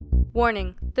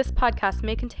Warning, this podcast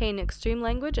may contain extreme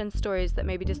language and stories that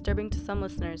may be disturbing to some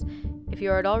listeners. If you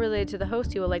are at all related to the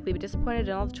host, you will likely be disappointed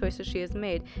in all the choices she has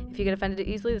made. If you get offended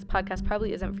easily, this podcast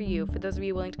probably isn't for you. For those of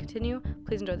you willing to continue,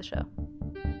 please enjoy the show.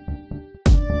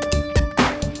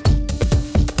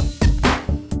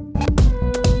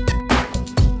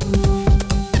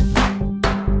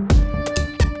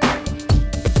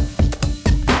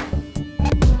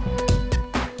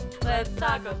 Let's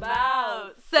talk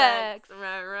about sex.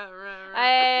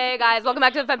 Hey guys, welcome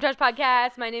back to the Femtrash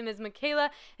Podcast. My name is Michaela,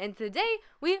 and today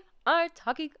we are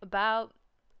talking about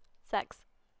sex.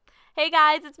 Hey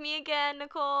guys, it's me again,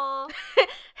 Nicole.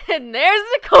 And there's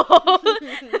Nicole,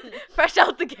 fresh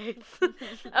out the gates. We're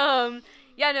talking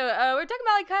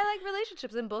about kind of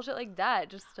relationships and bullshit like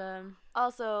that.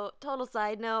 Also, total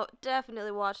side note,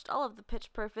 definitely watched all of the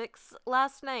Pitch Perfects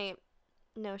last night.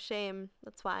 No shame.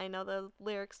 That's why I know the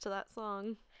lyrics to that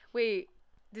song. Wait,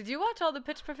 did you watch all the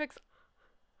Pitch Perfects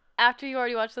after you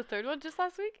already watched the third one just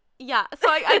last week? Yeah, so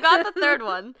I got the third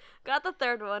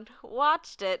one.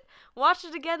 Watched it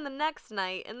again the next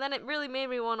night, and then it really made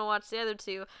me want to watch the other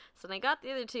two. So then I got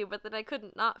the other two, but then I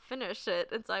couldn't not finish it,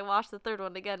 and so I watched the third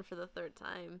one again for the third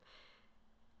time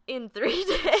in 3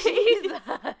 days. Jesus.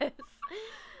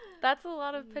 That's a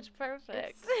lot of Pitch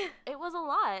Perfect. It was a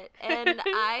lot, and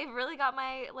I really got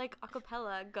my,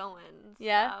 acapella going.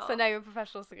 Yeah? So now you're a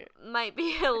professional singer. Might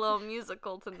be a little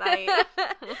musical tonight.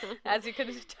 As you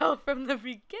could tell from the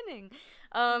beginning.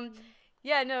 So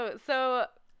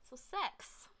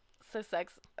sex. So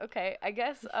sex. Okay, I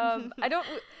guess,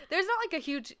 there's not, a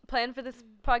huge plan for this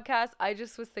podcast. I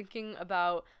just was thinking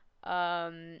about,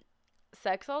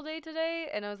 sex all day today,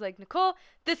 and I was like, Nicole,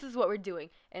 this is what we're doing,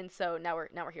 and so now we're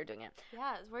here doing it.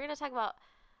 Yeah, we're gonna talk about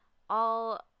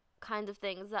all kinds of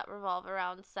things that revolve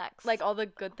around sex, like all the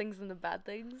good things and the bad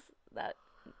things that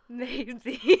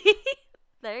maybe.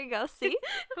 There you go. See.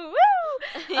 Woo.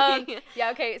 Yeah.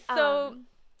 Okay. So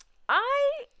I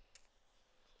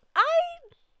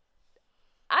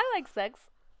like sex.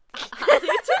 I do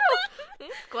too.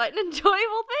 It's quite an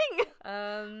enjoyable thing.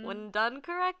 When done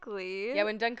correctly. Yeah,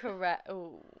 when done correct.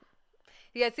 Oh.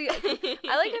 Yeah, see, I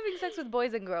like having sex with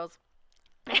boys and girls.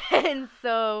 And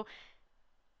so,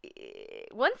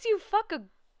 once you fuck a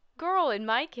girl, in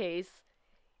my case,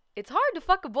 it's hard to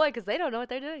fuck a boy because they don't know what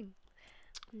they're doing.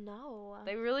 No.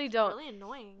 They really don't. It's really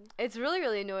annoying. It's really,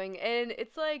 really annoying. And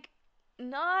it's,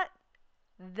 not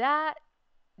that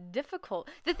difficult.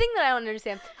 The thing that I don't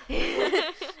understand.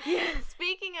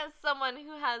 Speaking as someone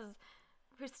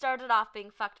who started off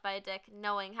being fucked by a dick,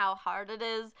 knowing how hard it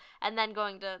is, and then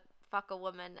going to fuck a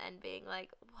woman and being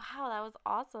like, wow, that was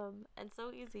awesome and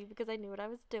so easy because I knew what I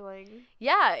was doing.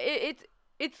 Yeah, it's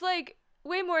way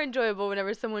more enjoyable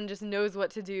whenever someone just knows what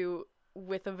to do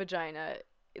with a vagina.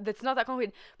 That's not that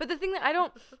complicated. But the thing that I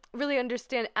don't really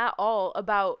understand at all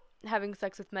about having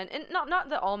sex with men, and not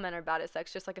that all men are bad at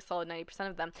sex, just a solid 90%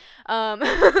 of them.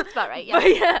 That's about right,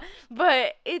 yeah.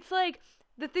 But it's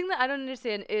the thing that I don't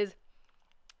understand is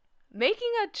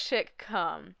making a chick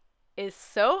come is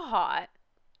so hot.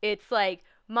 It's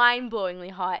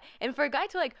mind-blowingly hot. And for a guy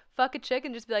to fuck a chick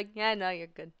and just be like, yeah, no, you're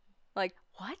good.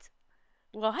 What?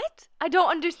 What? I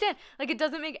don't understand. It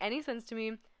doesn't make any sense to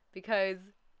me because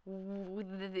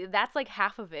that's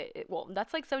half of it.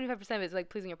 That's 75% of it is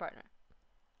pleasing your partner.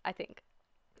 I think.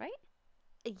 Right?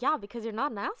 Yeah, because you're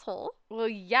not an asshole. Well,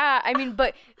 yeah, I mean,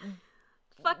 but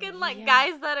fucking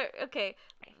guys that are okay.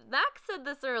 Max said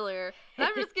this earlier, and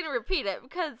I'm just gonna repeat it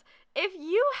because if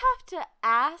you have to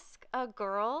ask a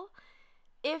girl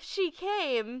if she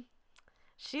came,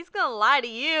 she's gonna lie to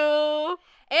you.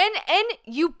 And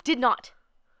you did not.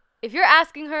 If you're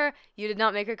asking her, you did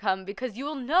not make her come because you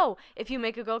will know if you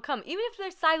make a girl come. Even if they're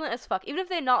silent as fuck, even if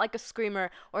they're not a screamer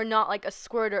or not a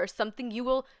squirter or something, you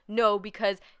will know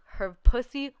because her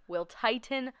pussy will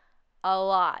tighten a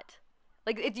lot.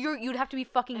 You'd have to be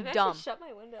fucking I've dumb. Shut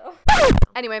my window.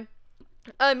 Anyway,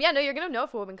 you're gonna know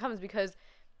if a woman comes because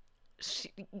she'll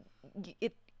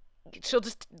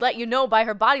just let you know by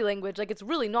her body language. It's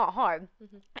really not hard,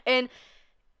 and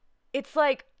it's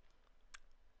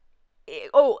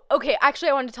okay. Actually,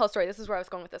 I wanted to tell a story. This is where I was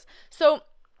going with this. So,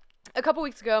 a couple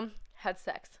weeks ago, had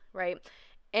sex, right?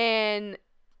 And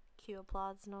cue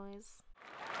applause noise.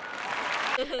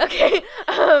 Okay.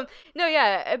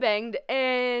 I banged,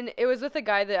 and it was with a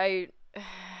guy that I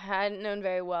hadn't known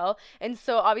very well, and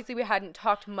so obviously we hadn't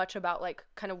talked much about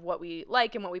kind of what we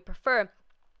like and what we prefer,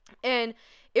 and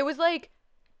it was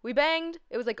we banged.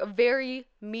 It was a very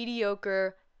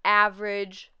mediocre,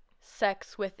 average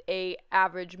sex with a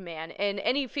average man, and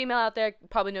any female out there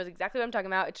probably knows exactly what I'm talking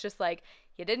about. It's just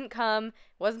you didn't come,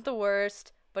 wasn't the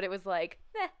worst, but it was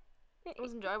It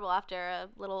was enjoyable after a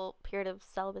little period of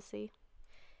celibacy.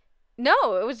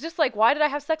 No, it was just like, why did I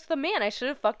have sex with a man? I should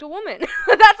have fucked a woman. That's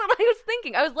what I was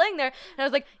thinking. I was laying there, and I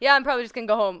was like, yeah, I'm probably just going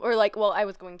to go home. Or, like, well, I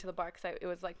was going to the bar because it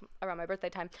was, like, around my birthday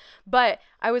time. But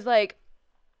I was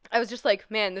just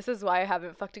like, man, this is why I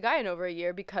haven't fucked a guy in over a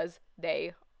year, because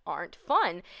they aren't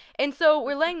fun. And so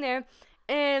we're laying there,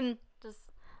 and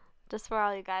Just for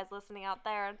all you guys listening out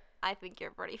there, I think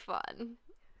you're pretty fun.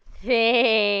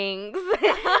 thanks.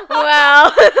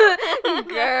 Well,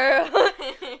 girl.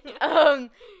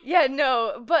 Yeah,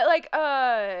 no, but like,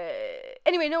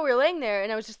 anyway, no, we were laying there,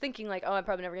 and I was just thinking, like, oh, I'm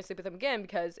probably never gonna sleep with him again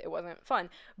because it wasn't fun.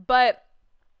 But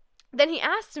then he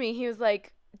asked me, he was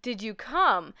like, did you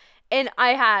come? And I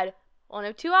had one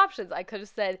of two options. I could have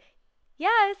said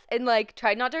yes, and like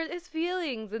tried not to hurt his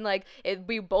feelings, and like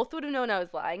we both would have known I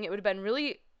was lying. It would have been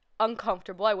really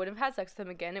uncomfortable. I wouldn't have had sex with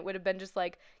him again. It would have been just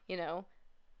like,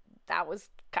 that was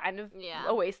kind of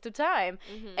a waste of time.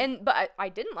 Mm-hmm. But I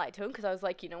didn't lie to him because I was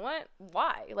like, you know what?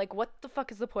 Why? Like, what the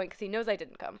fuck is the point? Because he knows I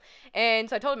didn't come. And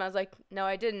so I told him, I was like, no,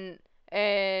 I didn't.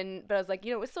 But I was like,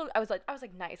 it was still, I was like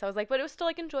nice. I was like, but it was still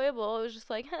like enjoyable. It was just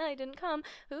like, I didn't come.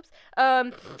 Oops.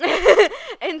 And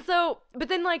so, but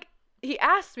then like he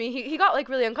asked me, he got like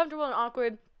really uncomfortable and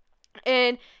awkward,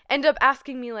 and ended up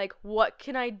asking me like, what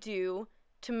can I do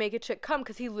to make a chick come?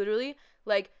 Because he literally,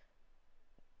 like,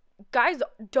 guys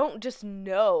don't just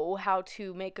know how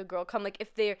to make a girl come. Like,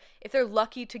 if they're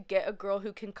lucky to get a girl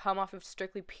who can come off of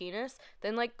strictly penis,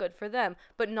 then like good for them.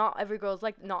 But not every girl's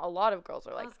like, not a lot of girls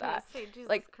are like that. Say, Jesus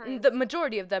like Christ. The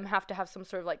majority of them have to have some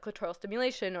sort of like clitoral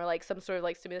stimulation, or like some sort of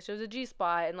like stimulation of the G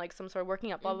spot, and like some sort of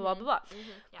working up, blah blah blah blah blah. Mm-hmm.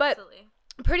 Yeah, but absolutely.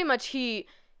 pretty much he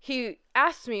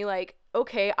asked me like,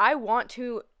 okay, I want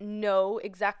to know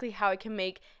exactly how I can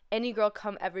make any girl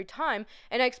come every time.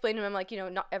 And I explained to him, I'm like,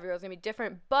 not every girl's gonna be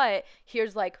different, but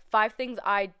here's like 5 things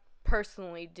I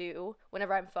personally do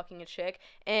whenever I'm fucking a chick,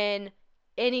 and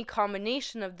any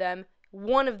combination of them,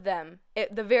 one of them,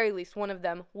 at the very least one of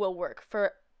them, will work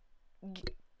for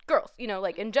girls.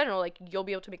 Like in general, like you'll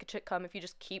be able to make a chick come if you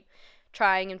just keep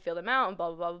trying and feel them out and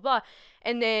blah blah blah blah blah.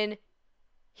 And then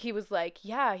he was like,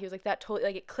 yeah, that totally,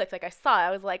 like, it clicked. Like, I saw it.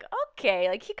 I was like, okay,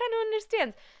 like, he kind of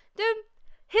understands. Dude,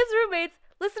 his roommates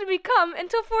listened to me come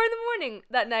until 4 a.m.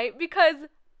 that night because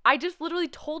I just literally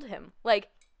told him, like,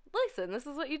 listen, this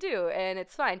is what you do, and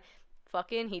it's fine.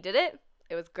 Fucking, he did it.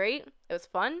 It was great. It was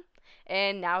fun.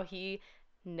 And now he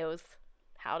knows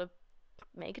how to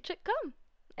make a chick come.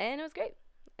 And it was great.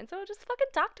 And so just fucking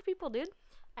talk to people, dude.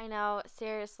 I know,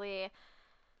 seriously.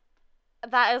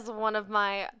 That is one of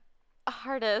my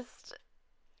hardest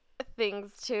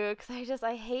things too, because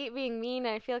I hate being mean,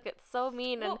 and I feel like it's so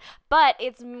mean. But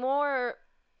it's more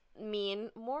mean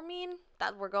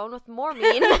that we're going with more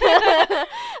mean.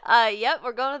 Yep,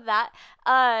 we're going with that,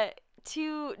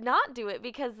 to not do it,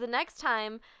 because the next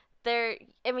time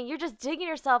you're just digging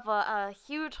yourself a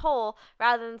huge hole,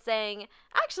 rather than saying,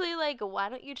 actually, like, why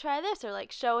don't you try this, or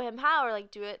like show him how, or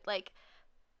like do it. Like,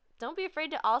 don't be afraid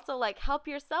to also like help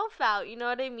yourself out, you know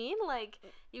what I mean? Like,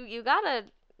 you gotta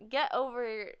get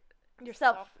over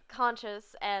yourself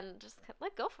conscious and just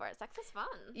like go for it. Sex is fun.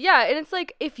 Yeah, and it's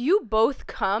like, if you both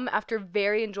come after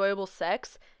very enjoyable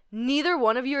sex, neither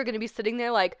one of you are gonna be sitting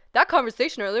there like, that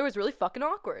conversation earlier was really fucking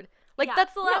awkward. Like,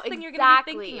 that's the last thing you're gonna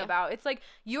be thinking about. It's like,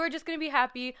 you are just gonna be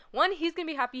happy. One, he's gonna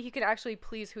be happy he can actually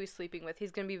please who he's sleeping with.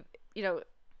 He's gonna be,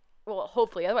 well,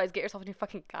 hopefully, otherwise get yourself a new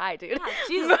fucking guy, dude. Yeah,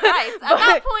 Jesus Christ. At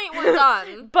that point, we're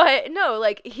done. But no,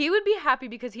 like, he would be happy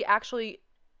because he actually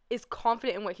is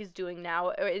confident in what he's doing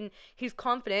now, and he's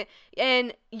confident,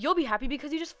 and you'll be happy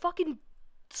because you just fucking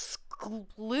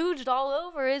splooged all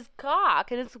over his cock,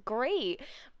 and it's great.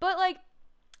 But like,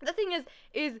 the thing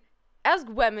is as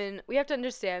women, we have to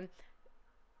understand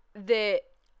that,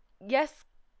 yes,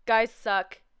 guys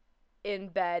suck in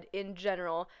bed in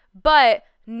general, but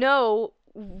no,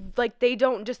 like, they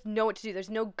don't just know what to do. There's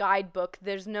no guidebook.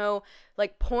 There's no,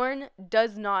 like, porn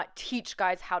does not teach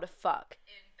guys how to fuck.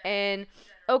 And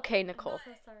okay, Nicole.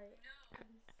 I'm so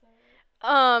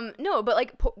sorry. No, but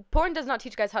like, porn does not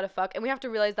teach guys how to fuck, and we have to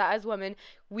realize that as women,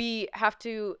 we have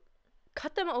to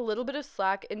cut them a little bit of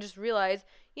slack and just realize,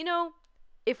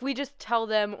 if we just tell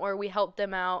them or we help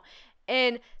them out.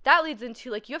 And that leads into,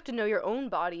 like, you have to know your own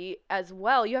body as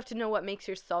well. You have to know what makes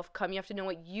yourself come. You have to know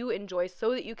what you enjoy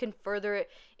so that you can further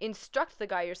instruct the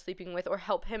guy you're sleeping with or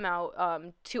help him out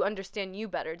to understand you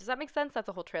better. Does that make sense? That's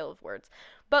a whole trail of words.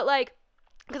 But, like,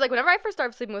 because, like, whenever I first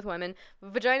started sleeping with women,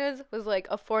 vaginas was, like,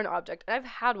 a foreign object. And I've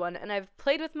had one, and I've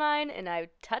played with mine, and I've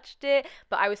touched it,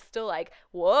 but I was still like,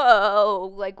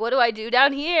 whoa, like, what do I do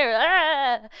down here?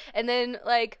 Ah! And then,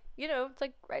 like, it's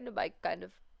like riding a bike, kind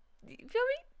of. You feel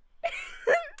me?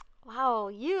 Wow,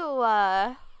 you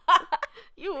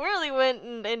really went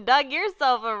and dug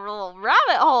yourself a little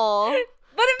rabbit hole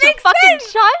But it to makes fucking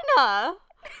sense. China.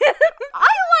 I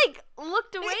like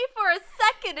looked away for a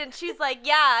second, and she's like,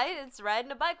 "Yeah, it's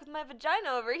riding a bike with my vagina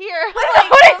over here." I'm That's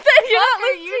like, what I "The said. You're not fuck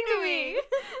are listening to you me. doing?"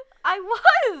 I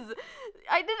was.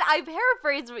 I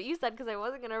paraphrased what you said because I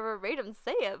wasn't gonna verbatim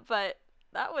say it, but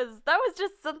that was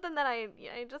just something that I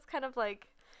just kind of like.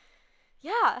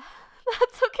 Yeah,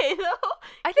 that's okay though.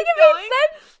 I think Keep it going. made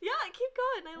sense. Yeah, keep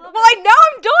going. I love Well, it. now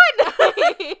I'm done.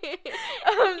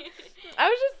 I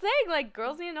was just saying, like,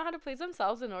 girls need to know how to please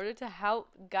themselves in order to help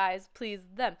guys please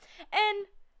them. And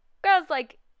girls,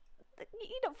 like,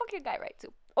 fuck your guy right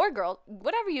too, or girl,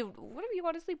 whatever you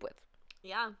want to sleep with.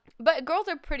 Yeah. But girls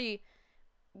are pretty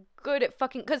good at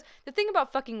fucking, because the thing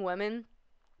about fucking women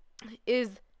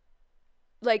is,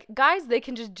 like, guys, they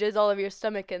can just jizz all over your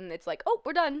stomach and it's like, oh,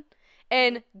 we're done.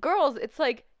 And girls, it's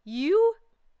like, you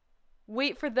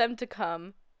wait for them to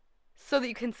come so that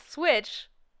you can switch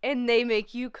and they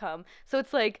make you come. So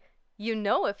it's like, you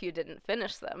know if you didn't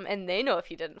finish them, and they know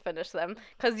if you didn't finish them,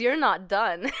 because you're not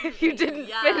done if you didn't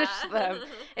finish them.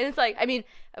 And it's like, I mean,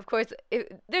 of course,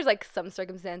 there's like some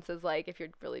circumstances, like if you're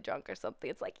really drunk or something,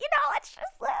 it's like, let's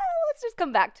just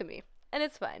come back to me, and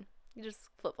it's fine. You just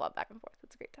flip flop back and forth.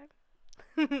 It's a great time.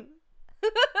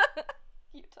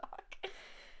 You talk.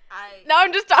 Now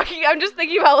I'm just talking. I'm just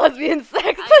thinking about lesbian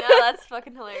sex. I know, that's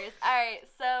fucking hilarious. All right,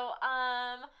 so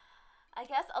I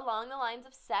guess along the lines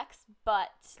of sex, but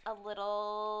a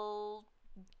little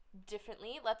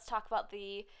differently. Let's talk about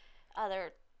the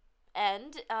other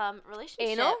end,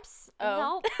 relationships.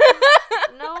 Anal? Nope.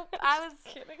 Nope. I was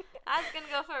kidding. I was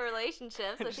gonna go for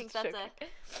relationships. I Just think that's joking.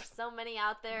 there's so many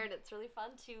out there, and it's really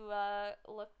fun to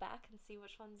look back and see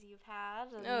which ones you've had.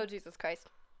 And Oh, Jesus Christ.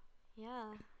 yeah,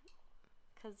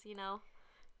 because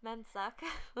men suck.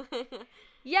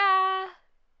 Yeah.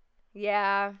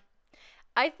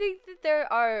 I think that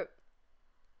there are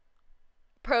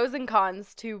pros and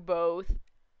cons to both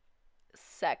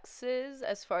sexes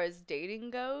as far as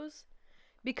dating goes,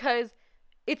 because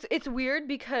it's weird,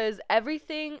 because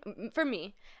everything for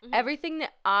me, Mhm. everything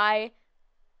that I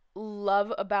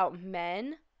love about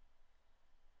men,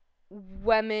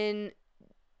 women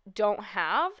don't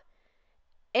have,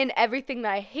 and everything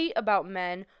that I hate about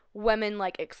men, women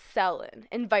like excel in,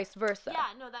 and vice versa.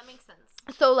 Yeah, no, that makes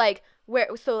sense. So like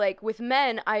with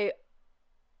men, I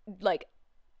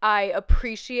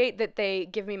appreciate that they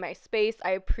give me my space.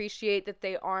 I appreciate that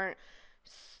they aren't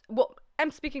well,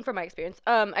 I'm speaking from my experience.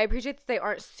 I appreciate that they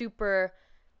aren't super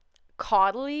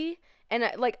coddly, and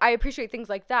I appreciate things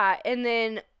like that. And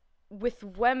then with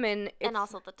women, it's, And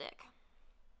also the dick.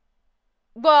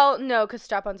 well, no, because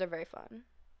strap-ons are very fun.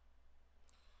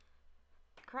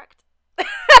 Correct.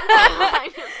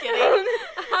 I'm just kidding.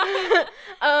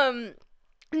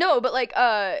 No, but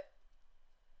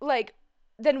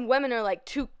then women are like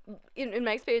too, in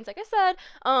my experience, like I said,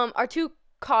 are too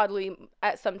coddly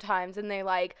at some times, and they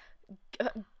like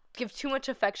give too much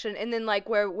affection, and then like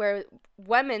where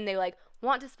women, they like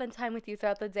want to spend time with you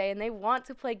throughout the day, and they want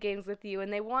to play games with you,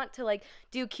 and they want to like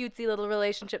do cutesy little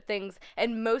relationship things,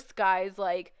 and most guys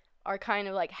like are kind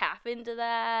of like half into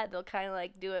that. They'll kind of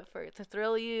like do it to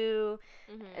thrill you,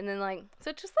 and then like,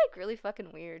 so it's just like really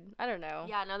fucking weird. I don't know.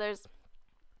 Yeah, no, there's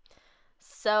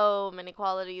so many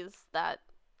qualities that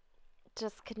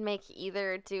just could make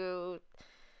either do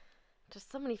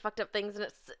just so many fucked up things, and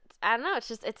it's I don't know,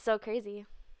 it's so crazy.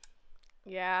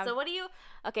 Yeah. So what do you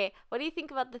think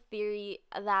about the theory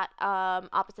that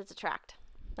opposites attract?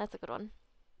 That's a good one.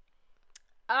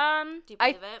 Do you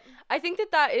believe it? I think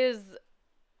that is,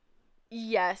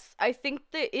 yes. I think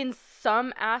that in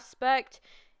some aspect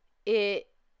it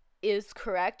is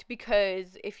correct,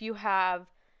 because if you have,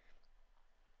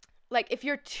 like, if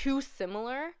you're too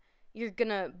similar, you're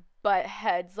gonna butt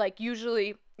heads. Like,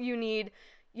 usually you need,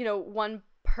 one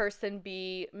person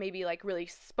be maybe like really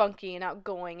spunky and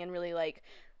outgoing and really like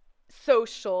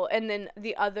social, and then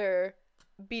the other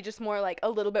be just more like a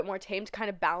little bit more tame to kind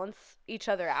of balance each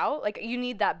other out. Like, you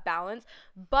need that balance.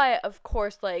 But of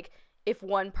course, like, if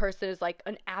one person is like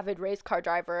an avid race car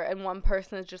driver and one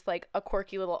person is just like a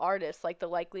quirky little artist, like the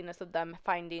likeliness of them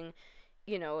finding,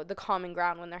 the common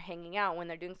ground when they're hanging out, when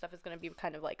they're doing stuff, is going to be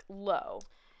kind of like low.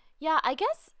 Yeah, I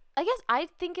guess I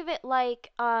think of it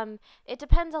like it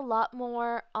depends a lot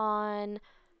more on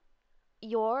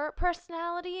your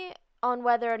personality, on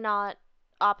whether or not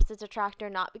opposites attract or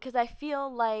not, because I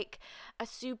feel like a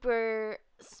super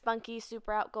spunky,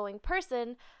 super outgoing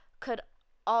person could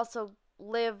also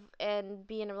live and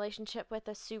be in a relationship with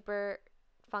a super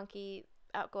funky,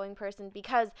 outgoing person,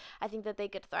 because I think that they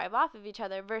could thrive off of each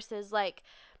other, versus like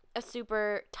a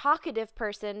super talkative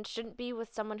person shouldn't be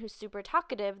with someone who's super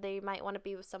talkative. They might want to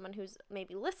be with someone who's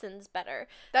maybe listens better.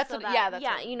 That's so what, that, yeah, that's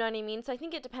yeah, what. you know what I mean? So I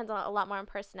think it depends on a lot more on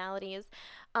personalities.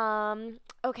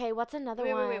 Okay, what's another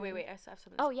one? Wait. I still have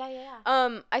something. Oh,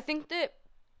 yeah. I think that,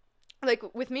 like,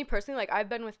 with me personally, like, I've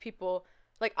been with people,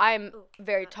 like, I'm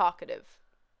very talkative.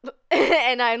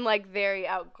 And I'm, like, very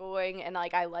outgoing, and,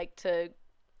 like, I like to,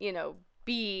 you know,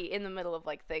 be in the middle of,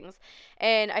 like, things.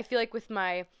 And I feel like with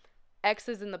my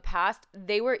exes in the past,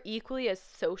 they were equally as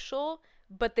social,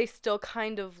 but they still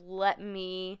kind of let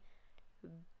me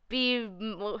be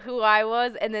who I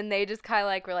was, and then they just kind of,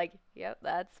 like, were like, yep,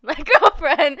 that's my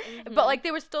girlfriend. Mm-hmm. But, like,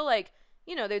 they were still, like,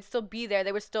 you know, they'd still be there.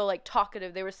 They were still, like,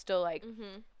 talkative. They were still, like,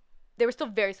 they were still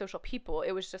very social people.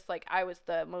 It was just, like, I was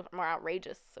the more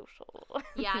outrageous social.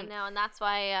 Yeah, I know, and that's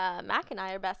why Mac and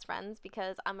I are best friends,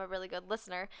 because I'm a really good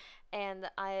listener, and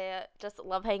I just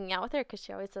love hanging out with her because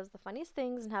she always says the funniest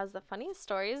things and has the funniest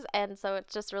stories, and so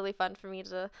it's just really fun for me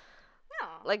to,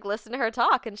 like, listen to her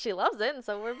talk, and she loves it, and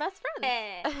so we're best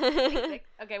friends.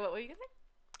 Okay, what were you going to say?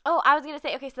 Oh, I was going to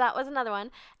say, okay, so that was another one,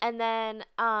 and then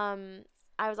I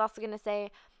was also going to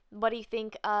say, what do you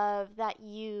think of that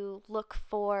you look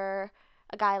for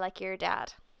a guy like your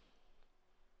dad?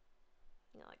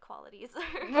 You know, like, qualities.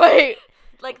 Wait.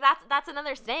 Like, that's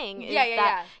another saying.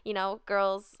 Yeah. You know,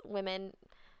 girls, women,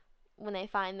 when they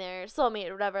find their soulmate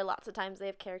or whatever, lots of times they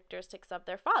have characteristics of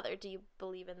their father. Do you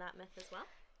believe in that myth as well?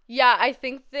 Yeah, I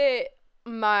think that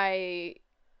my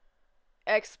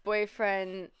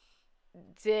ex-boyfriend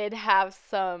did have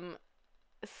some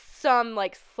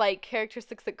like slight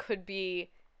characteristics that could be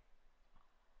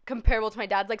comparable to my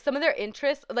dad's. Like, some of their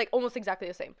interests, like, almost exactly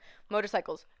the same.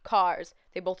 Motorcycles, cars,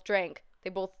 they both drank, they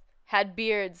both had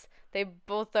beards, they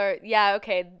both are, yeah,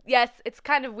 okay, yes, it's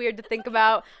kind of weird to think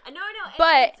about. I know,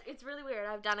 but it's really weird.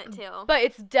 I've done it too.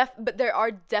 But there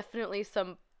are definitely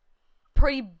some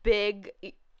pretty big,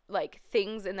 like,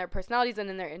 things in their personalities and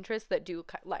in their interests that do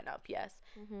line up, yes.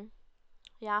 Mm-hmm.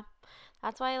 Yeah,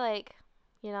 that's why, like,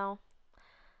 you know,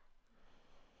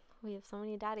 we have so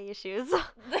many daddy issues.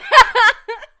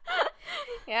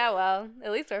 Yeah, well,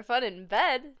 at least we're fun in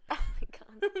bed. Oh my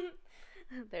god.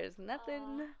 There's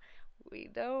nothing we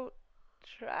don't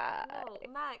try.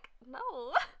 No, Mac, no.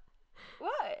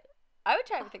 What? I would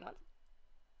try everything once.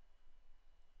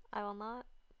 I will not.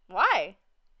 Why?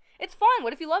 It's fun.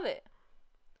 What if you love it?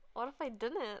 What if I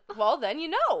didn't? Well, then you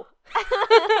know.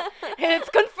 And it's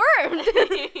confirmed.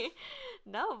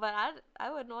 No, but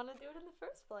I wouldn't want to do it in the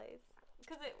first place.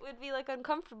 Because it would be, like,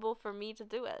 uncomfortable for me to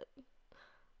do it.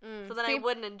 So then I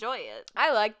wouldn't enjoy it.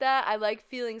 I like that. I like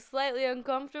feeling slightly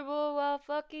uncomfortable while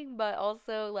fucking, but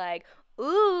also, like,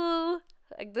 ooh,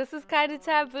 like, this is kind of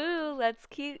taboo. Let's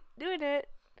keep doing it.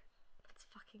 That's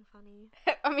fucking funny.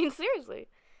 I mean, seriously.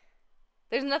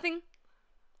 There's nothing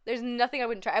I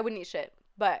wouldn't try. I wouldn't eat shit,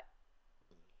 but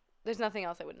there's nothing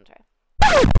else I wouldn't try. We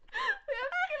have to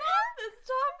get off this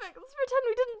topic. Let's pretend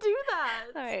we didn't do that.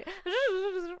 All right.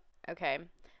 Okay.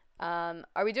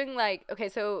 Are we doing, like, okay,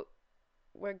 so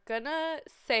we're gonna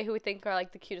say who we think are,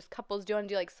 like, the cutest couples. Do you want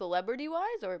to do, like,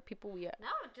 celebrity-wise or people we... No,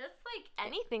 just, like,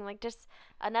 anything. Like, just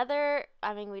another...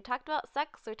 I mean, we talked about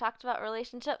sex. We talked about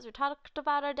relationships. We talked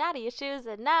about our daddy issues.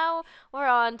 And now we're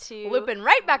on to... Looping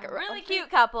right back around. Really cute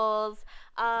couples.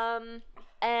 And...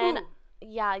 Ooh.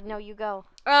 Yeah, no, you go.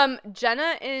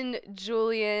 Jenna and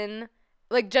Julian...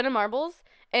 Like, Jenna Marbles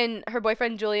and her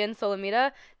boyfriend Julian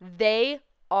Solomita, they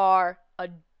are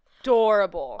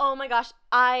adorable. Oh my gosh,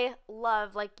 I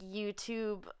love, like,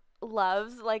 YouTube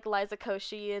loves, like, Liza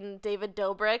Koshy and David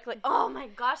Dobrik. Like, oh my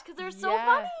gosh, because they're so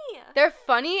funny. They're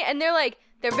funny, and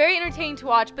they're very entertaining to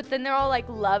watch, but then they're all, like,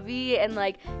 lovey, and,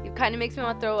 like, it kind of makes me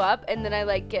want to throw up, and then I,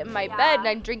 like, get in my bed, and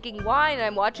I'm drinking wine, and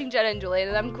I'm watching Jenna and Julian,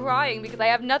 and I'm crying because I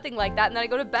have nothing like that, and then I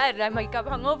go to bed, and I'm, like, up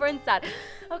hungover and sad.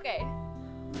 Okay.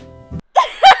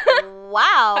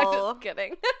 Wow. I'm just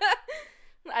kidding.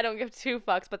 I don't give two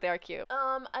fucks, but they are cute.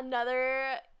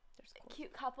 Another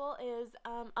cute couple is,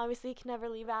 obviously you can never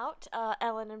leave out,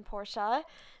 Ellen and Portia,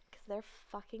 because they're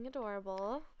fucking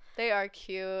adorable. They are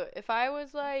cute. If I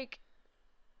was, like,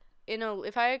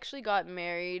 if I actually got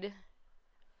married,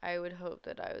 I would hope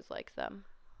that I was like them.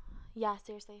 Yeah,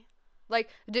 seriously. Like,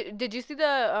 did you see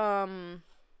the,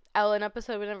 Ellen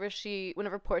episode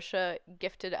whenever Portia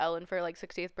gifted Ellen for, like,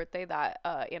 60th birthday that,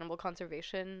 animal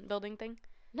conservation building thing?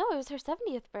 No, it was her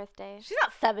 70th birthday. She's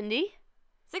not 70.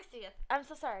 60th. I'm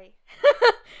so sorry.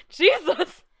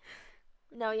 Jesus.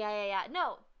 No, yeah.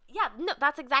 No,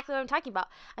 that's exactly what I'm talking about.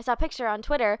 I saw a picture on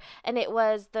Twitter, and it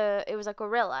was a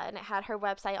gorilla, and it had her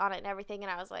website on it and everything,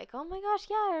 and I was like, oh my gosh,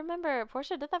 yeah, I remember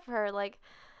Portia did that for her. Like,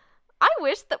 I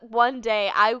wish that one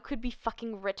day I could be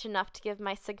fucking rich enough to give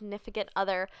my significant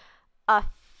other a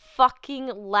fucking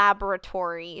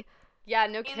laboratory Yeah,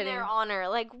 no in kidding. their honor.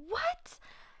 Like, what?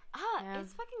 Yeah.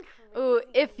 It's fucking crazy. Ooh,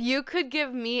 if you could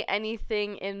give me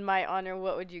anything in my honor,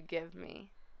 what would you give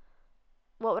me?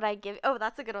 What would I give? Oh,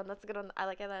 that's a good one. That's a good one. I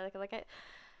like it. I like it.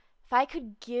 If I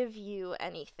could give you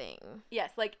anything.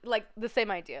 Yes, like the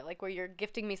same idea, like where you're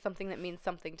gifting me something that means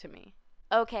something to me.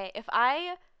 Okay, if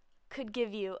I could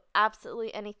give you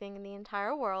absolutely anything in the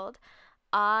entire world,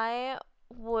 I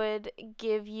would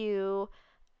give you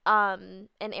an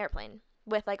airplane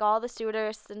with like all the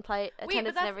stewardess and flight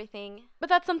attendants and everything. But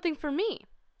that's something for me.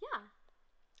 Yeah.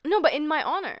 No, but in my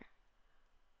honor.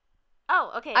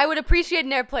 Oh, okay. I would appreciate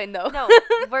an airplane though. No,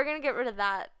 we're gonna get rid of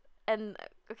that. And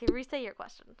okay, restate your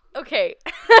question. Okay.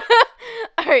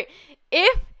 All right.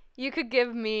 If you could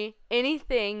give me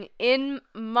anything in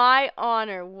my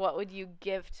honor, what would you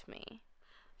gift me?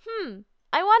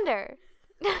 I wonder.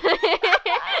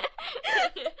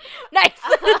 Nice.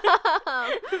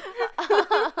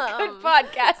 Good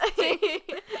podcasting.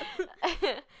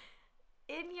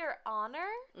 In your honor?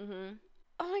 Mhm.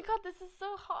 Oh my god, this is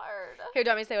so hard. Here, do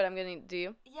you want me to say what I'm gonna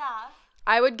do? Yeah.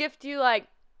 I would gift you like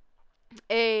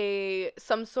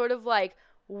some sort of like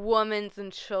women's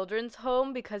and children's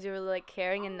home because you're really like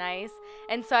caring and nice.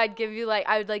 And so I'd give you like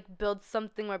I would like build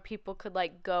something where people could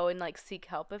like go and like seek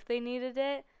help if they needed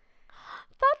it.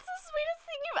 That's the sweetest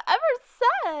thing you've ever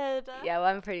said. Yeah, well,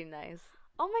 I'm pretty nice.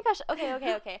 Oh my gosh.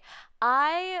 Okay.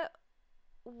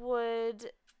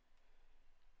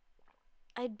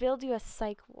 I'd build you a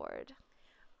psych ward.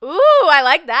 Ooh, I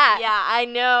like that. Yeah, I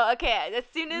know. Okay, as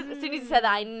soon as you said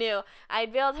that, I knew.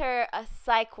 I'd build her a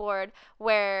psych ward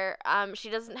where she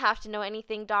doesn't have to know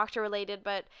anything doctor related,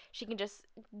 but she can just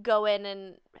go in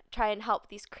and try and help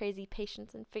these crazy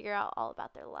patients and figure out all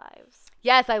about their lives.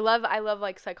 Yes, I love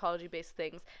like psychology based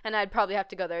things, and I'd probably have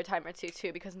to go there a time or two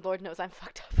too because Lord knows I'm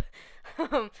fucked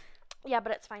up. Yeah,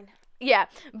 but it's fine. Yeah,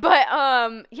 but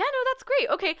yeah, no, that's great.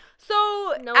 Okay,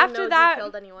 so No after one knows that, you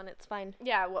killed anyone. It's fine.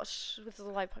 yeah, well, this is a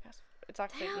live podcast. It's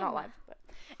actually not Damn. live, but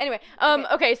anyway.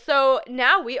 Okay, so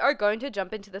now we are going to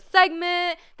jump into the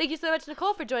segment. Thank you so much,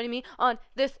 Nicole, for joining me on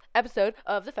this episode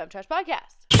of the Femme Trash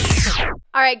Podcast.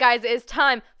 All right, guys, it is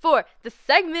time for the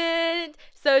segment.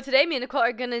 So today, me and Nicole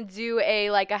are gonna do a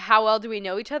how well do we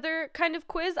know each other kind of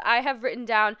quiz. I have written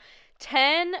down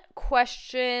 10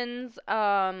 questions,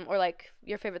 or like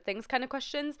your favorite things kind of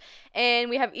questions, and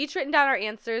we have each written down our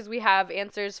answers. We have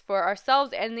answers for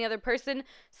ourselves and the other person,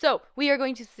 so we are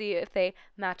going to see if they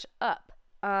match up.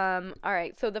 All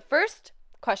right, so the first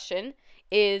question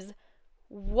is,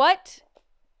 what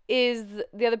is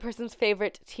the other person's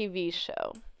favorite TV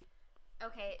show?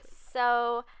 Okay,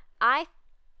 so I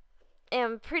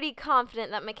am pretty confident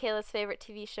that Michaela's favorite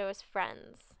TV show is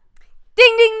Friends.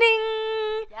 Ding, ding,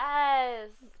 ding!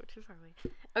 Yes. Go too far away.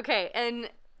 Okay, and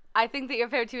I think that your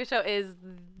favorite TV show is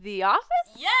The Office?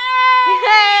 Yay!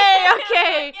 Yay!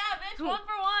 Okay. Yeah, bitch, 1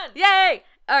 for 1. Yay!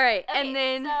 All right, Okay, and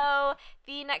then so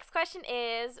the next question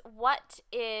is, what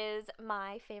is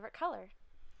my favorite color?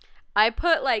 I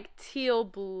put like teal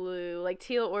blue, like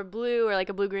teal or blue or like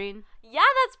a blue green. Yeah,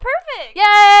 that's perfect.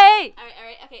 Yay! All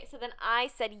right. Okay, so then I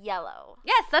said yellow.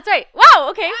 Yes, that's right. Wow.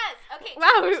 Okay. Yes. Okay.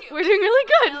 Wow, two. we're doing really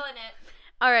good. Killing it.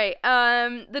 All right.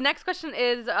 The next question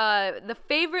is the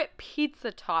favorite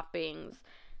pizza toppings.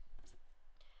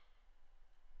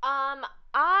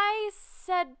 I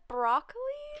said broccoli.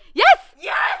 Yes.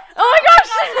 Yes. Oh my gosh.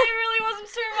 I really wasn't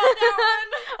sure about that one.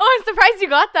 Oh, I'm surprised you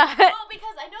got that. Well,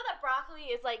 because I know that broccoli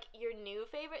is like your new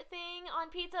favorite thing on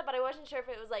pizza, but I wasn't sure if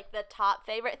it was like the top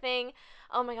favorite thing.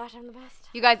 Oh my gosh, I'm the best.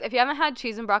 You guys, if you haven't had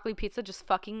cheese and broccoli pizza, just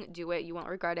fucking do it. You won't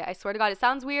regret it. I swear to God, it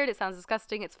sounds weird. It sounds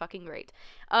disgusting. It's fucking great.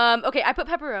 Okay, I put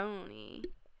pepperoni.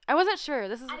 I wasn't sure.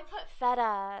 This is. I put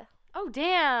feta. Oh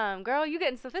damn, girl, you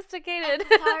getting sophisticated.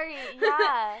 I'm sorry.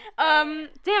 Yeah. Damn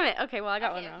it. Okay, well I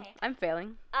got Okay, one wrong. okay. I'm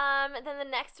failing. Then the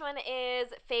next one is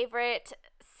favorite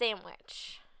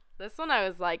sandwich. This one I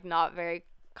was like not very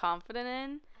confident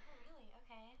in. Oh, really?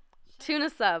 Okay. Tuna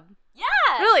sub. Yeah.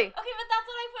 Really? Okay, but that's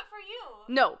what I put for you.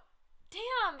 No.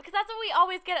 Damn, because that's what we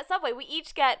always get at Subway. We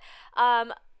each get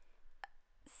 6-inch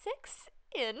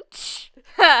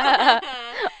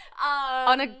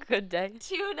On a good day.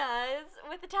 tunas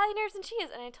with Italian herbs and cheese,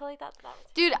 and I totally thought that was.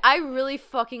 Dude, I really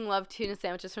fucking love tuna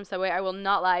sandwiches from Subway. I will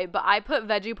not lie, but I put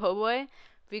veggie po' boy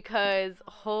because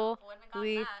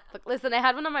holy fuck. Listen, I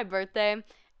had one on my birthday,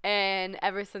 and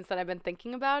ever since then I've been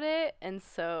thinking about it, and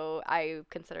so I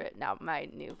consider it now my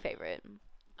new favorite.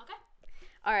 Okay.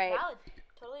 All right. Valid.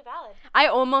 Totally valid. I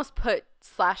almost put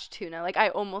 /tuna. Like, I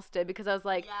almost did because I was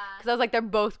like, they're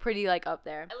both pretty, like, up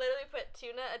there. I literally put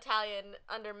tuna Italian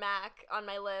under Mac on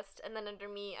my list, and then under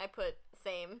me, I put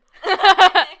same.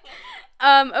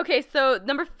 Okay, so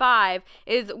number 5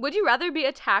 is, would you rather be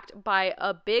attacked by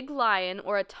a big lion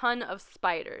or a ton of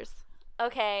spiders?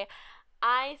 Okay,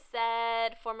 I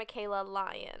said for Michaela,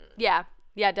 lion. Yeah,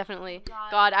 definitely.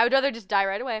 God, I would rather just die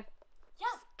right away. Yeah.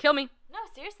 Just kill me. No,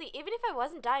 seriously, even if I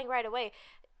wasn't dying right away,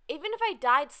 even if I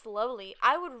died slowly,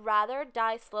 I would rather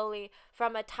die slowly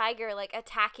from a tiger, like,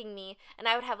 attacking me, and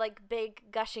I would have, like, big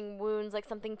gushing wounds, like,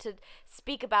 something to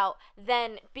speak about,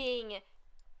 than being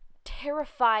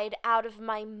terrified out of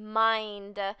my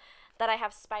mind that I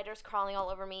have spiders crawling all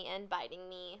over me and biting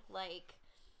me. Like,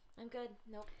 I'm good.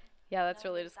 Nope. Yeah, that's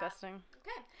really disgusting.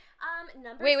 Okay.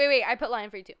 Number... Wait. I put lion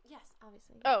for you, too. Yes,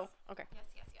 obviously. Yes. Oh, okay. Yes.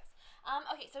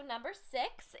 Okay, so number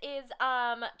 6 is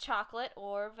chocolate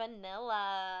or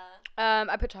vanilla.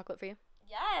 I put chocolate for you.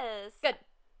 Yes. Good.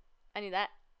 I knew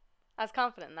that. I was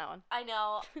confident in that one. I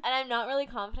know, and I'm not really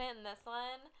confident in this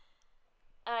one.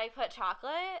 And I put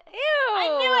chocolate. Ew.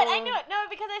 I knew it. No,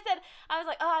 because I was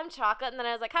like, oh, I'm chocolate, and then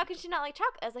I was like, how can she not like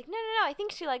chocolate? I was like, no, I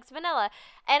think she likes vanilla.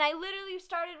 And I literally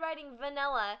started writing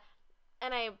vanilla,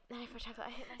 and I put chocolate.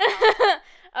 I hate myself.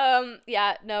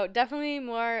 Yeah, no, definitely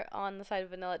more on the side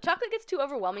of vanilla. Chocolate gets too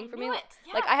overwhelming for me. It.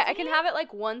 Yeah, like, I can have it,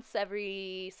 like, once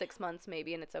every 6 months,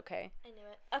 maybe, and it's okay. I knew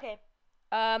it. Okay.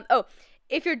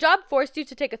 If your job forced you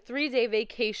to take a 3-day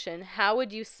vacation, how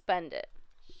would you spend it?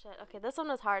 Shit, okay, this one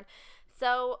was hard.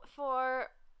 So, for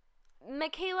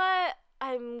Michaela,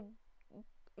 I'm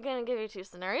gonna give you 2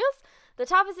 scenarios. The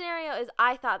top scenario is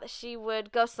I thought that she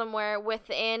would go somewhere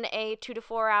within a 2 to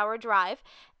 4 hour drive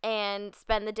and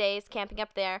spend the days camping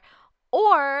up there,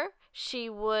 or she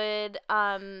would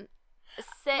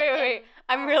sit. Wait.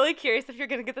 I'm really curious if you're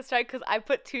gonna get this right because I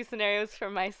put 2 scenarios for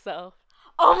myself.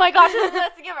 Oh my gosh,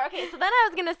 that's a giver. Okay, so then I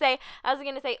was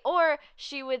gonna say, or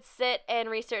she would sit and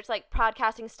research, like,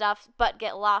 podcasting stuff, but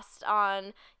get lost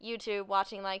on YouTube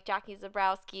watching, like, Jackie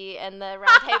Zabrowski and the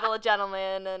Round Table of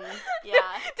Gentlemen, and yeah.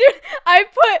 Dude, I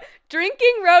put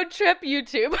drinking road trip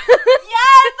YouTube.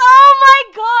 Yes! Oh my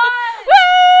god!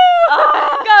 Woo!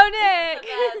 Oh, go Nick!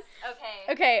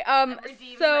 Okay. I'm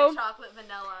redeeming my chocolate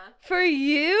vanilla. For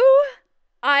you,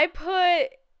 I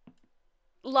put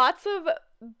lots of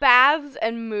baths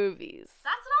and movies.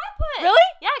 That's what I put. Really?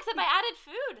 Yeah, except I added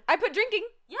food. I put drinking.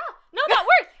 Yeah. No, that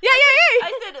works. Yeah.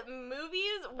 I said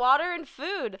movies, water, and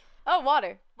food. Oh,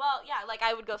 water. Well, yeah, like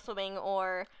I would go swimming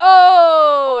or to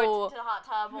the hot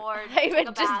tub or I take a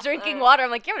just bath drinking or... water.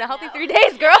 I'm like, you're having a healthy 3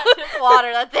 days, girl. Yeah, just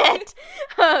water, that's it.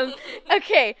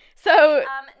 Okay, so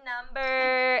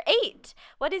number 8.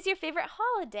 What is your favorite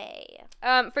holiday?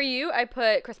 For you, I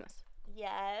put Christmas.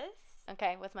 Yes.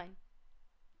 Okay, what's mine?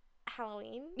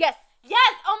 Halloween. Yes.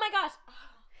 Oh my gosh.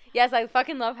 Yes, I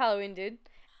fucking love Halloween, dude.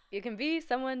 You can be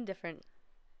someone different.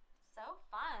 So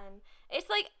fun. It's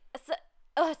like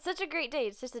it's such a great day.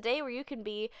 It's just a day where you can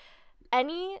be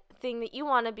anything that you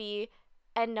want to be,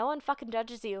 and no one fucking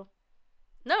judges you.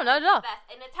 No, not at all.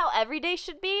 And it's how every day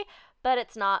should be, but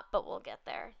it's not. But we'll get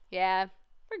there. Yeah,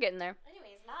 we're getting there.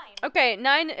 Anyways, 9. Okay,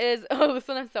 9 is this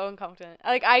one I'm so unconfident.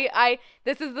 Like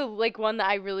this is the like one that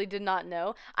I really did not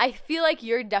know. I feel like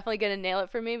you're definitely gonna nail it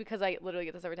for me because I literally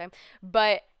get this every time.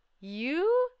 But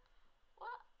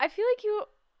I feel like you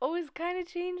always kind of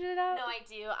change it up. No, I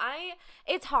do.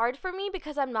 It's hard for me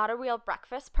because I'm not a real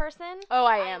breakfast person. Oh,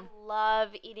 I am. I love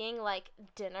eating like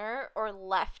dinner or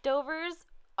leftovers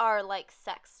are like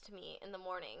sex to me in the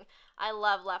morning. I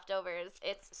love leftovers.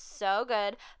 It's so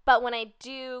good. But when I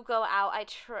do go out,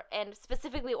 and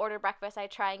specifically order breakfast, I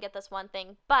try and get this one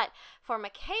thing. But for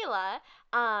Michaela,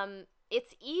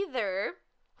 it's either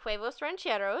huevos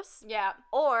rancheros,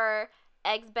 or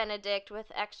eggs Benedict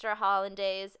with extra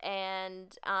hollandaise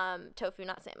and tofu,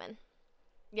 not salmon.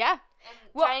 Yeah.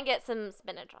 And try and get some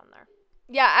spinach on there.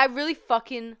 Yeah, I really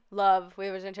fucking love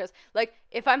huevos rancheros. Like,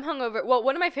 if I'm hungover,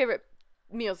 one of my favorite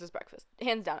meals is breakfast,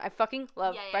 hands down. I fucking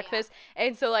love breakfast.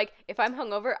 And so, like, if I'm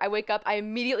hungover, I wake up, I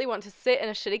immediately want to sit in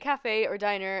a shitty cafe or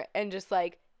diner and just,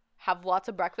 like, have lots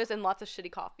of breakfast and lots of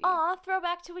shitty coffee. Aw,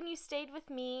 throwback to when you stayed with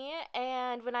me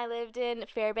and when I lived in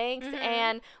Fairbanks,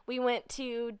 and we went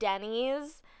to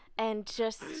Denny's and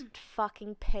just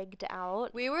fucking pigged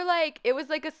out. We were like, it was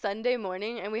like a Sunday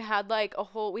morning, and we had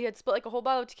split like a whole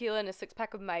bottle of tequila and a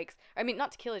 6-pack of Mike's. I mean,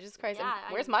 not tequila, Jesus Christ. Yeah,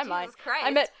 where's my mind? Jesus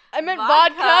Christ. I meant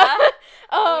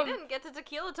vodka. We didn't get to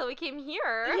tequila till we came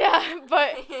here. Yeah,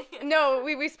 but no,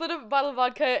 we split a bottle of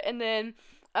vodka, and then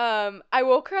I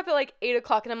woke her up at like 8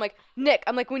 o'clock, and I'm like, Nick,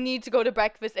 we need to go to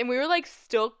breakfast, and we were like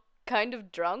still kind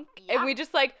of drunk, and we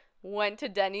just like went to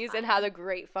Denny's and had a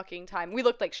great fucking time. We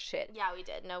looked like shit. Yeah, we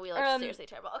did. No, we looked seriously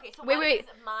terrible. Okay, so wait. what is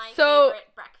my So,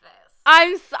 favorite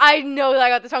breakfast? I know that I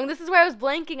got this wrong. This is where I was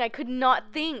blanking. I could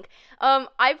not think.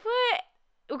 I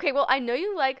put, okay, well, I know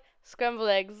you like scrambled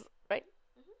eggs, right?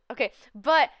 Mm-hmm. Okay,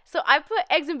 but, so I put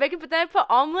eggs and bacon, but then I put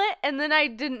omelet, and then I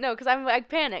didn't know, because I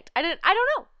panicked. I don't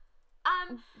know.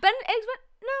 Ben, eggs,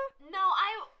 no. No,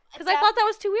 Because I thought that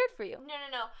was too weird for you.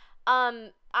 No.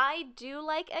 I do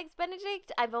like Eggs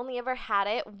Benedict. I've only ever had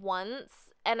it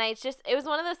once, and it was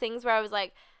one of those things where I was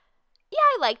like, yeah,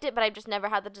 I liked it, but I've just never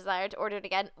had the desire to order it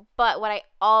again. But what I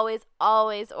always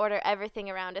order everything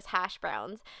around is hash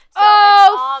browns. So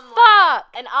fuck!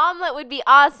 An omelet would be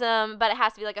awesome, but it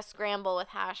has to be like a scramble with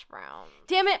hash browns.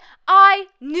 Damn it, I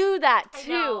knew that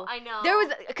too. I know.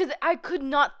 Because I could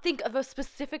not think of a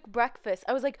specific breakfast.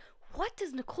 I was like, what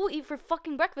does Nicole eat for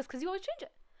fucking breakfast? Because you always change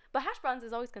it. But hash browns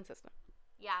is always consistent.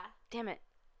 Yeah. Damn it.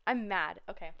 I'm mad.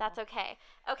 Okay. That's okay.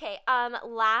 Okay,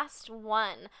 last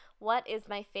one. What is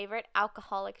my favorite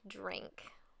alcoholic drink?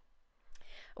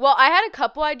 Well, I had a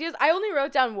couple ideas. I only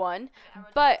wrote down one,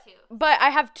 but I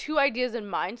have two ideas in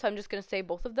mind, so I'm just gonna say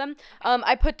both of them.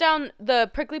 I put down the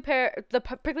prickly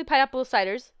pineapple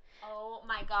ciders. Oh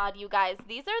my god, you guys,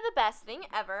 these are the best thing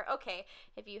ever. Okay,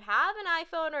 if you have an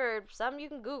iPhone or some you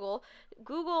can Google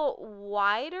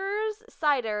Wider's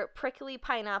cider prickly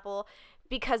pineapple,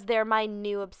 because they're my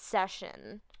new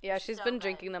obsession. Yeah, she's so been good.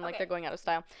 drinking them like Okay. they're going out of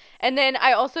style. And then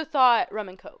I also thought rum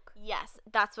and coke. Yes,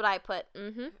 that's what I put.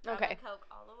 Okay. Rum and coke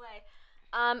all the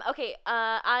way. Okay,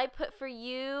 I put for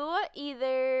you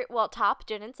either, top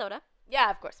gin and soda. Yeah,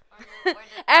 of course. Or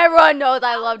Everyone knows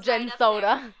I love was gin right up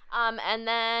soda. And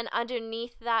then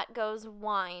underneath that goes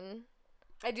wine.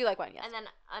 I do like wine, yes. And then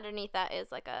underneath that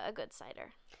is like a good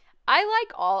cider. I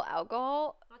like all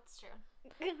alcohol. That's true.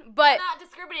 But I'm not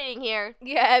discriminating here.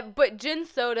 yeah, but gin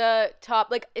soda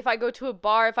top, like if I go to a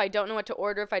bar, if I don't know what to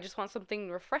order, if I just want something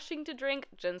refreshing to drink,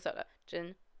 gin soda.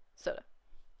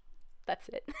 That's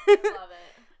it. Love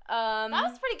it. That That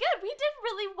was pretty good. We did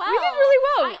really well.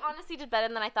 well. I honestly did better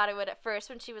than I thought I would at first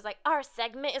when she was like, our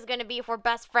segment is going to be if we're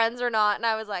best friends or not. And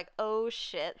I was like, oh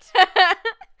shit.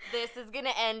 This is going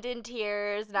to end in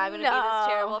tears and I'm going to be this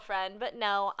terrible friend. But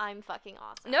no, I'm fucking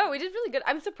awesome. No, we did really good.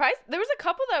 I'm surprised. There was a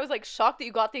couple that I was like shocked that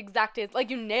you got the exact answer. Like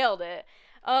you nailed it.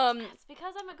 It's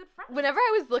because I'm a good friend. Whenever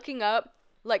I was looking up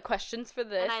like questions for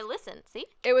this, And I listened, see?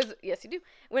 it was, yes you do.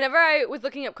 Whenever I was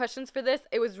looking up questions for this,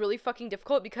 it was really fucking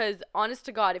difficult because honest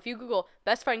to God, if you Google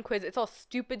best friend quiz, it's all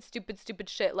stupid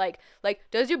shit. Like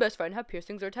does your best friend have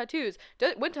piercings or tattoos?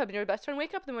 When time did your best friend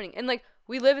wake up in the morning? And like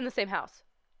we live in the same house.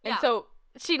 And so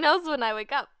she knows when I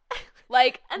wake up.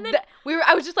 like and then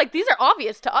I was just like, these are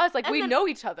obvious to us. Like we then, know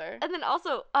each other. And then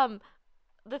also,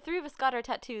 the three of us got our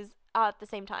tattoos at the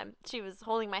same time. She was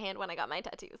holding my hand when I got my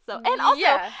tattoos. So, and also, if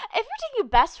you're taking a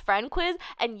best friend quiz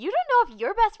and you don't know if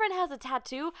your best friend has a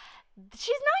tattoo, she's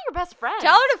not your best friend.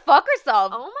 Tell her to fuck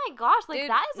herself. Oh my gosh, like, dude,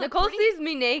 that is Nicole sees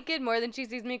me naked more than she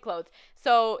sees me clothed.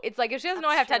 So it's like if she doesn't know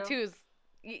I have tattoos,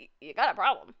 you got a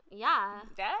problem. Yeah.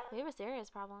 Yeah. We have a serious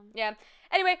problem. Yeah.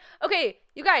 Anyway, okay,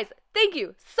 you guys, thank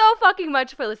you so fucking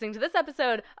much for listening to this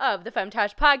episode of the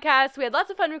Femtash Podcast. We had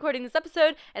lots of fun recording this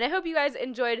episode, and I hope you guys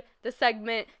enjoyed the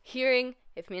segment hearing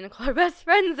if me and Nicole are best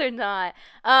friends or not.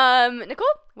 Nicole,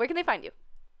 where can they find you?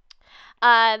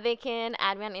 They can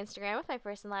add me on Instagram with my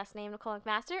first and last name, Nicole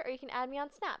McMaster, or you can add me on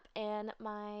Snap. And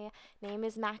my name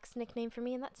is Max, nickname for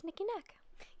me, and that's Nikki Neck.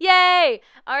 Yay!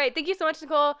 All right, thank you so much,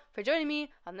 Nicole, for joining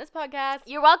me on this podcast.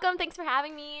 You're welcome. Thanks for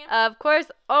having me. Of course,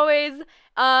 always.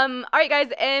 All right, guys,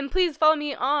 and please follow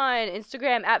me on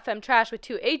Instagram at Femtrash with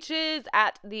 2 H's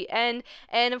at the end.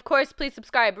 And of course, please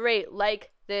subscribe, rate,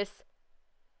 like this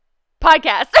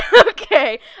podcast.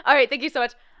 Okay. All right, thank you so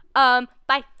much.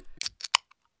 Bye.